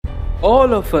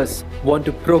All of us want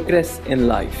to progress in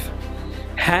life.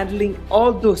 Handling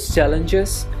all those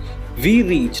challenges, we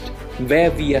reached where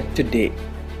we are today.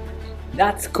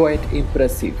 That's quite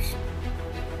impressive.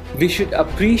 We should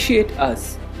appreciate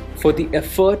us for the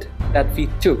effort that we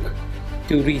took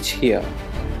to reach here.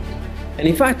 And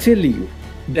if I tell you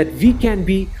that we can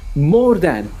be more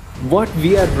than what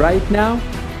we are right now,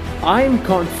 I am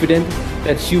confident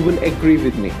that you will agree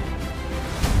with me.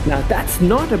 Now, that's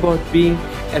not about being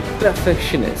a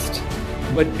perfectionist,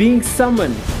 but being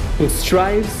someone who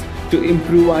strives to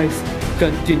improvise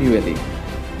continually.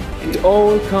 It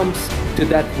all comes to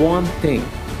that one thing: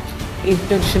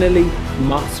 intentionally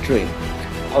mastering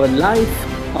our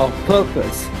life, our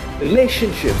purpose,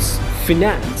 relationships,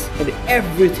 finance, and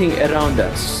everything around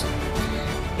us.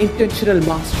 Intentional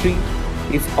mastery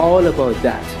is all about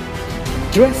that.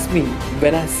 Trust me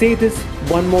when I say this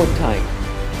one more time.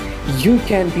 You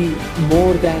can be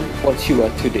more than what you are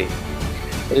today.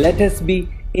 Let us be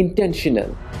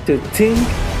intentional to think,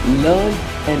 learn,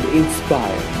 and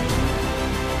inspire.